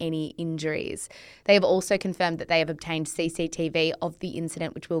sustain any injuries. They have also confirmed that they have obtained CCTV of the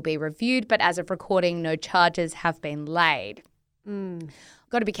incident, which will be reviewed, but as of recording, no charges have been laid.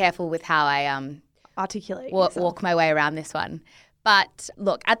 Got to be careful with how I Articulate walk my way around this one. But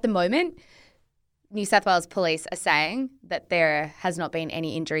look, at the moment, New South Wales Police are saying that there has not been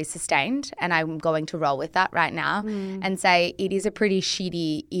any injuries sustained, and I'm going to roll with that right now and say it is a pretty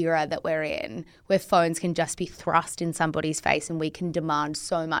shitty era that we're in, where phones can just be thrust in somebody's face and we can demand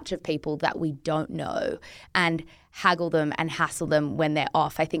so much of people that we don't know and haggle them and hassle them when they're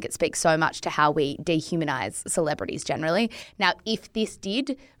off. I think it speaks so much to how we dehumanize celebrities generally. Now, if this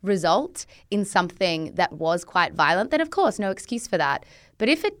did result in something that was quite violent, then of course, no excuse for that. But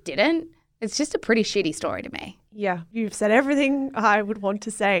if it didn't, it's just a pretty shitty story to me. Yeah, you've said everything I would want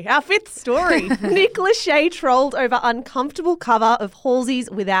to say. Our fifth story. Nick Lachey trolled over uncomfortable cover of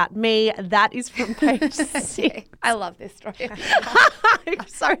Halsey's Without Me. That is from page 6. I love this story. I'm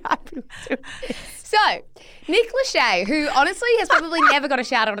so happy to So, Nick Lachey, who honestly has probably never got a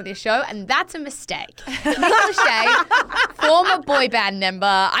shout out on this show, and that's a mistake. Nick Lachey, former boy band member.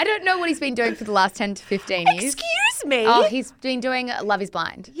 I don't know what he's been doing for the last 10 to 15 years. Excuse me? Oh, he's been doing Love is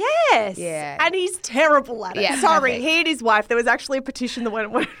Blind. Yes. Yeah. And he's terrible at it. Yeah, Sorry, perfect. he and his wife, there was actually a petition that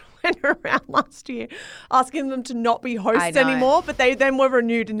went around last year asking them to not be hosts know. anymore, but they then were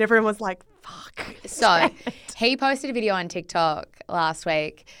renewed and everyone was like, fuck. So, he posted a video on TikTok last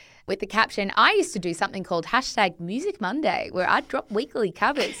week with the caption, I used to do something called #Music Monday where I'd drop weekly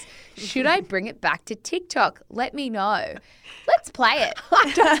covers. Should I bring it back to TikTok? Let me know. Let's play it.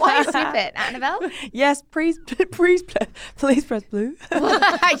 Play a snippet, Annabelle. Yes, please press blue.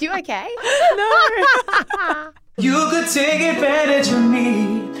 Are you okay? No. You could take advantage of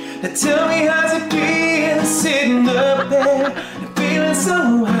me. Now tell me how's it feel sitting up there and feeling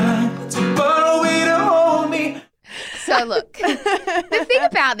so high. Too far away to hold me. So look, the thing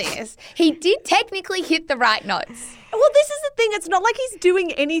about this, he did technically hit the right notes. Well, this is the thing. It's not like he's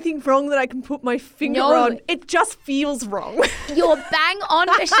doing anything wrong that I can put my finger on. It just feels wrong. You're bang on,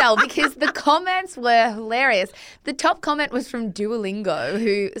 Michelle, because the comments were hilarious. The top comment was from Duolingo,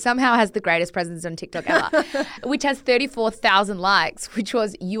 who somehow has the greatest presence on TikTok ever, which has 34,000 likes, which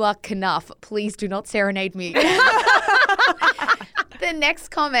was, you are Knuff. Please do not serenade me. The next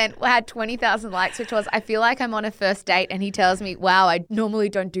comment had 20,000 likes, which was, I feel like I'm on a first date and he tells me, wow, I normally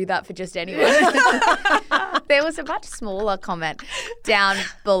don't do that for just anyone. There was a much smaller comment down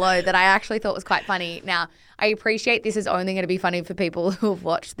below that I actually thought was quite funny. Now, I appreciate this is only going to be funny for people who have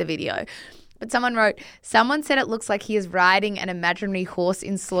watched the video. But someone wrote, someone said it looks like he is riding an imaginary horse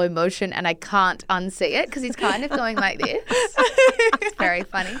in slow motion and I can't unsee it because he's kind of going like this. It's very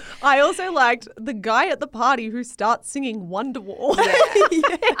funny. I also liked the guy at the party who starts singing Wonderwall.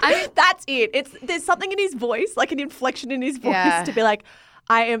 Yeah. I mean, that's it. There's something in his voice, like an inflection in his voice Yeah. to be like,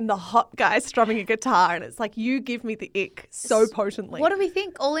 I am the hot guy strumming a guitar. And it's like, you give me the ick so potently. What do we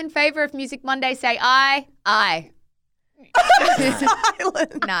think? All in favour of Music Monday say aye. Aye.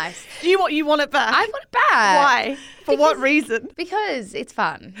 Silence. Nice. You want it back? I want it back. Why? For what reason? Because it's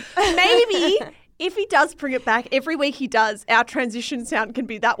fun. Maybe if he does bring it back, every week he does, our transition sound can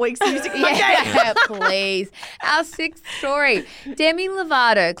be that week's Music Monday. Yeah, please. Our sixth story. Demi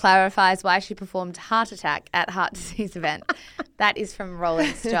Lovato clarifies why she performed Heart Attack at heart disease event. That is from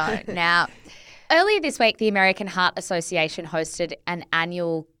Rolling Stone. Now, earlier this week, the American Heart Association hosted an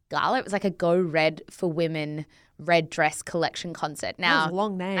annual gala. It was like a Go Red for Women red dress collection concert. Now, That was a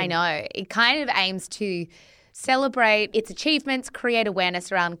long name. I know. It kind of aims to celebrate its achievements, create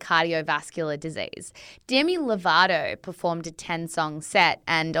awareness around cardiovascular disease. Demi Lovato performed a 10-song set,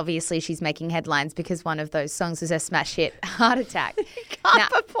 and obviously she's making headlines because one of those songs was her smash hit, Heart Attack.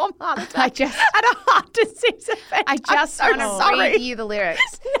 Can't perform Heart Attack at a heart disease event. I just I'm want so to sorry. read you the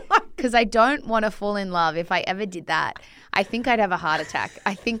lyrics because I don't want to fall in love. If I ever did that, I think I'd have a heart attack.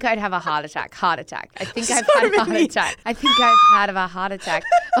 I think I'd have a heart attack. Heart attack. I think I've had a heart attack. I think I've had a heart attack.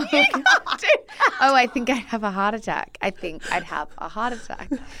 Oh, I think I'd have a heart attack. I think I'd have a heart attack.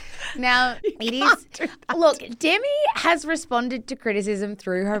 Now, it is. Look, Demi has responded to criticism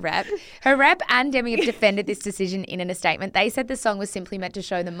through her rep. Her rep and Demi have defended this decision in a statement. They said the song was simply meant to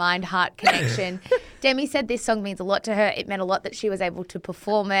show the mind-heart connection Demi said this song means a lot to her. It meant a lot that she was able to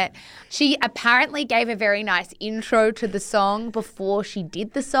perform it. She apparently gave a very nice intro to the song before she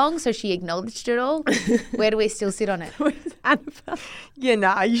did the song, so she acknowledged it all. Where do we still sit on it? Annabelle. Yeah,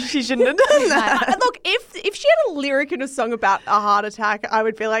 nah, she shouldn't have done that. Look, if she had a lyric in a song about a heart attack, I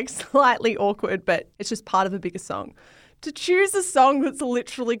would be like slightly awkward, but it's just part of a bigger song. To choose a song that's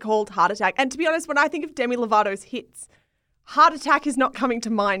literally called Heart Attack, and to be honest, when I think of Demi Lovato's hits, Heart Attack is not coming to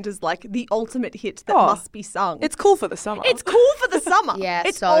mind as like the ultimate hit that must be sung. It's cool for the summer. It's cool for the summer. Yeah,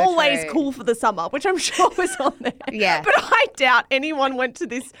 it's so always true. cool for the summer, which I'm sure was on there. Yeah. But I doubt anyone went to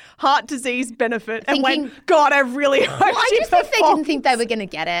this heart disease benefit and Thinking- went, God, I really hope Well, I she just think they didn't performs." think they were going to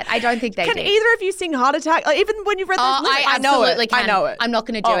get it. I don't think they Can did. either of you sing Heart Attack? Like, even when you read those lyrics? I know it. absolutely can. I know it. I'm not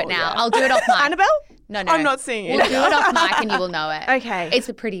going to do Oh, it now. yeah. I'll do it off mic. Annabelle? No. I'm not singing We'll it. do it off mic and you will know it. Okay. It's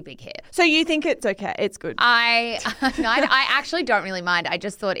a pretty big hit. So you think it's okay? It's good. I actually don't really mind. I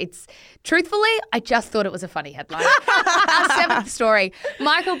just thought I just thought it was a funny headline. Our seventh story.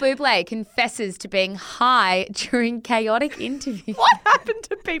 Michael Bublé confesses to being high during chaotic interview. What happened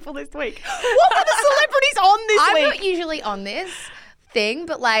to people this week? What were the celebrities on this I'm week? not usually on this thing,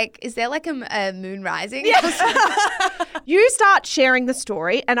 but like, is there like a moon rising? You start sharing the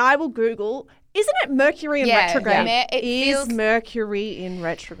story and I will Google, isn't it Mercury in retrograde? It Is feels- Mercury in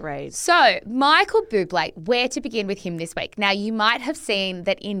retrograde? So, Michael Bublé, where to begin with him this week? Now, you might have seen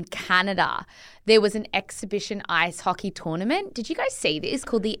that in Canada, there was an exhibition ice hockey tournament. Did you guys see this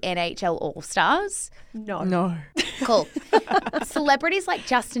called the NHL All-Stars? No. Cool. Celebrities like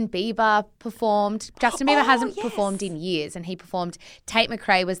Justin Bieber performed. Justin Bieber hasn't performed in years, and he performed. Tate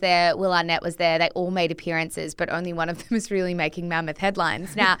McRae was there. Will Arnett was there. They all made appearances, but only one of them is really making mammoth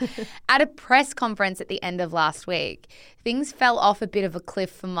headlines. Now, at a press conference at the end of last week, things fell off a bit of a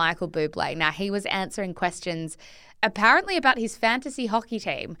cliff for Michael Bublé. Now, he was answering questions apparently about his fantasy hockey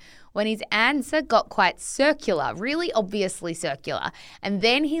team when his answer got quite circular, really obviously circular. And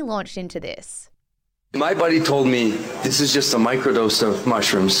then he launched into this. My buddy told me this is just a microdose of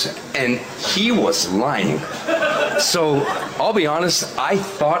mushrooms, and he was lying. So I'll be honest, I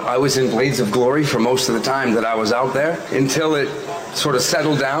thought I was in Blades of Glory for most of the time that I was out there until it sort of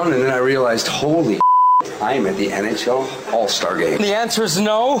settled down, and then I realized, holy I am at the NHL All-Star Game. The answer is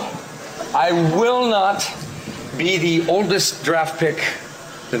no. I will not be the oldest draft pick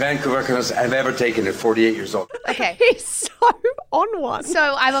the Vancouver Canucks have ever taken at 48 years old. Okay. He's so on one. So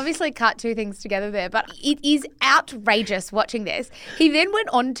I've obviously cut two things together there, but it is outrageous watching this. He then went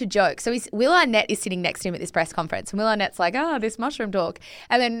on to joke. So Will Arnett is sitting next to him at this press conference, and Will Arnett's like, this mushroom talk.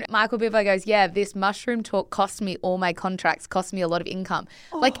 And then Michael Bublé goes, yeah, this mushroom talk cost me all my contracts, cost me a lot of income.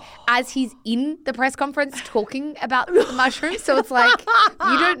 Like, as he's in the press conference talking about the mushrooms. So it's like,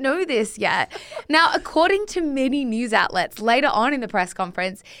 you don't know this yet. Now, according to many news outlets, later on in the press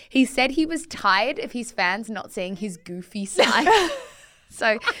conference, he said he was tired of his fans not seeing his goofy side.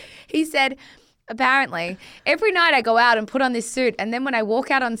 So he said, apparently, every night I go out and put on this suit, and then when I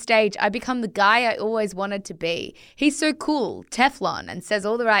walk out on stage, I become the guy I always wanted to be. He's so cool, Teflon, and says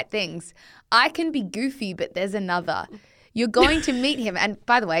all the right things. I can be goofy, but there's another. You're going to meet him. And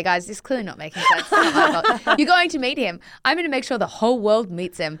by the way, guys, this is clearly not making sense. It's not my fault. You're going to meet him. I'm going to make sure the whole world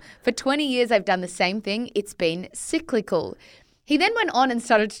meets him. For 20 years, I've done the same thing. It's been cyclical. He then went on and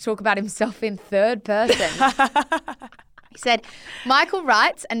started to talk about himself in third person. He said, Michael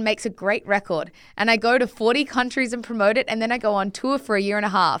writes and makes a great record, and I go to 40 countries and promote it, and then I go on tour for a year and a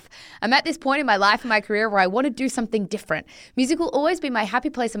half. I'm at this point in my life and my career where I want to do something different. Music will always be my happy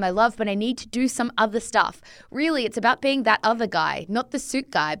place and my love, but I need to do some other stuff. Really, it's about being that other guy, not the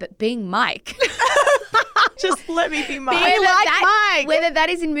suit guy, but being Mike. Just let me be Mike. Mike. Whether that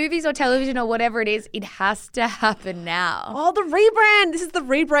is in movies or television or whatever it is, it has to happen now. Oh, the rebrand. This is the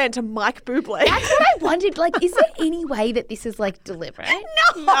rebrand to Mike Bublé. That's what I wondered. Like, is there any way that this is like deliberate?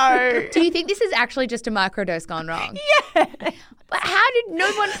 No. Do you think this is actually just a microdose gone wrong? Yeah. But how did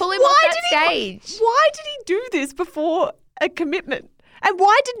no one pull him off that stage? Why did he do this before a commitment? And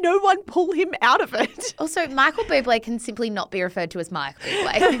why did no one pull him out of it? Also, Michael Bublé can simply not be referred to as Mike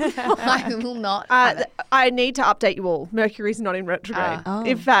Bublé. I will not. have it. I need to update you all. Mercury's not in retrograde.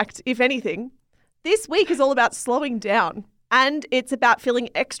 In fact, if anything, this week is all about slowing down. And it's about feeling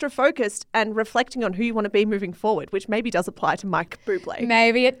extra focused and reflecting on who you want to be moving forward, which maybe does apply to Mike Bublé.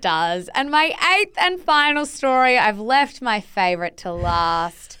 Maybe it does. And my eighth and final story, I've left my favourite to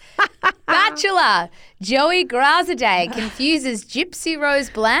last. Bachelor Joey Graziadei confuses Gypsy Rose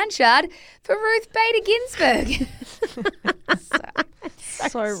Blanchard for Ruth Bader Ginsburg.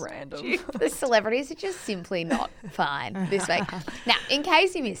 So random. The celebrities are just simply not fine this week. Now, in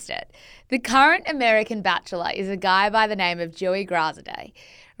case you missed it, the current American Bachelor is a guy by the name of Joey Graziadei.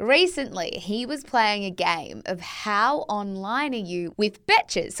 Recently, he was playing a game of how online are you with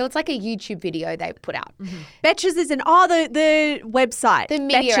Betches. So it's like a YouTube video they put out. Betches is the website. The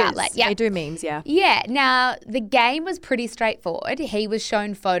media Betches. outlet, yeah. They do memes, yeah. Yeah. Now, the game was pretty straightforward. He was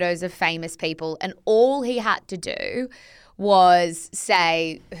shown photos of famous people and all he had to do was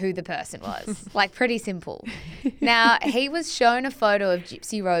say who the person was. Like, pretty simple. Now, he was shown a photo of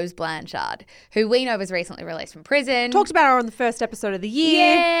Gypsy Rose Blanchard, who we know was recently released from prison. Talked about her on the first episode of the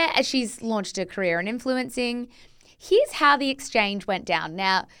year. Yeah, as she's launched a career in influencing. Here's how the exchange went down.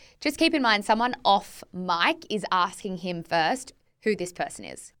 Now, just keep in mind, someone off mic is asking him first who this person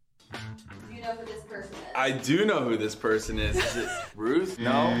is. Do you know who this person is? I do know who this person is. Is it Ruth?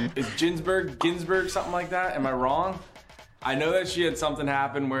 No. Is Ginsburg, something like that? Am I wrong? I know that she had something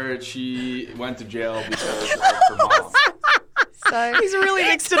happen where she went to jail because of her mom. So He's really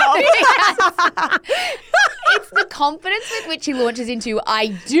mixed it up. it's the confidence with which he launches into, I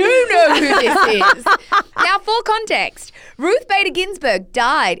do know who this is. Now, for context, Ruth Bader Ginsburg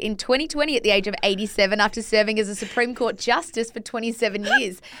died in 2020 at the age of 87 after serving as a Supreme Court justice for 27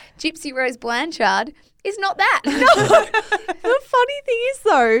 years. Gypsy Rose Blanchard is not that. The funny thing is,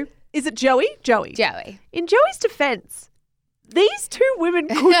 though, is it Joey? Joey. In Joey's defense, these two women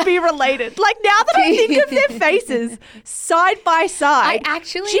could be related. Like, now that I think of their faces side by side,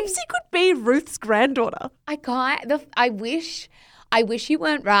 Gypsy could be Ruth's granddaughter. I wish you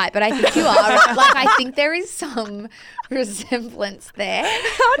weren't right, but I think you are right. Like, I think there is some resemblance there.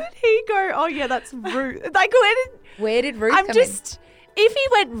 How did he go, oh yeah, that's Ruth? Like, where did Ruth come in? If he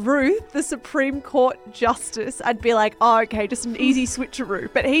went Ruth, the Supreme Court Justice, I'd be like, oh, okay, just an easy switcheroo.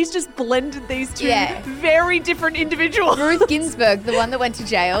 But he's just blended these two very different individuals. Ruth Ginsburg, the one that went to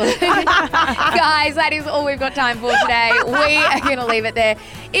jail. Guys, that is all we've got time for today. We are going to leave it there.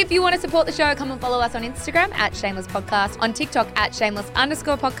 If you want to support the show, come and follow us on Instagram at Shameless Podcast, on TikTok at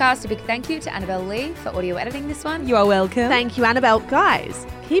Shameless_podcast. A big thank you to Annabelle Lee for audio editing this one. You are welcome. Thank you, Annabelle. Guys,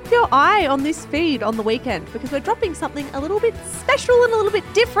 keep your eye on this feed on the weekend because we're dropping something a little bit special and a little bit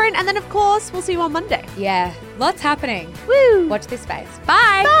different. And then, of course, we'll see you on Monday. Yeah, lots happening. Woo! Watch this space.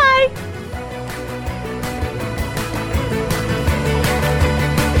 Bye. Bye.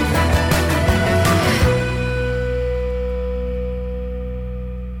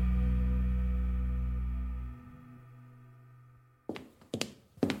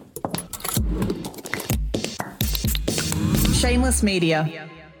 Shameless Media.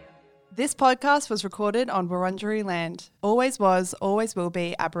 This podcast was recorded on Wurundjeri land. Always was, always will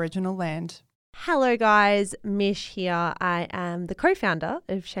be Aboriginal land. Hello, guys. Mish here. I am the co-founder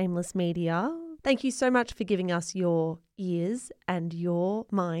of Shameless Media. Thank you so much for giving us your ears and your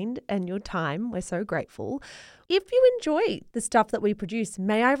mind and your time. We're so grateful. If you enjoy the stuff that we produce,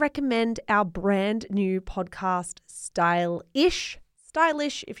 may I recommend our brand new podcast, Style-ish.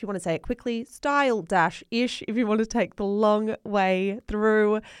 Stylish, if you want to say it quickly. Style-ish, if you want to take the long way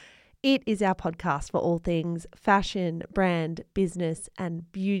through. It is our podcast for all things fashion, brand, business,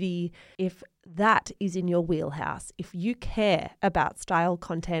 and beauty. If that is in your wheelhouse, if you care about style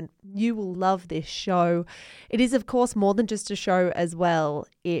content, you will love this show. It is, of course, more than just a show as well.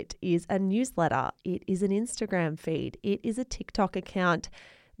 It is a newsletter. It is an Instagram feed. It is a TikTok account.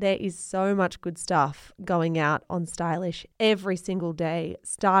 There is so much good stuff going out on Stylish every single day,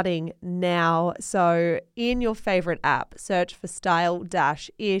 starting now. So in your favorite app, search for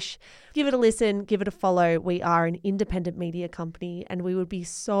Style-ish. Give it a listen, give it a follow. We are an independent media company and we would be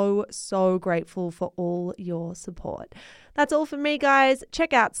so, so grateful for all your support. That's all from me, guys.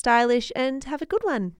 Check out Stylish and have a good one.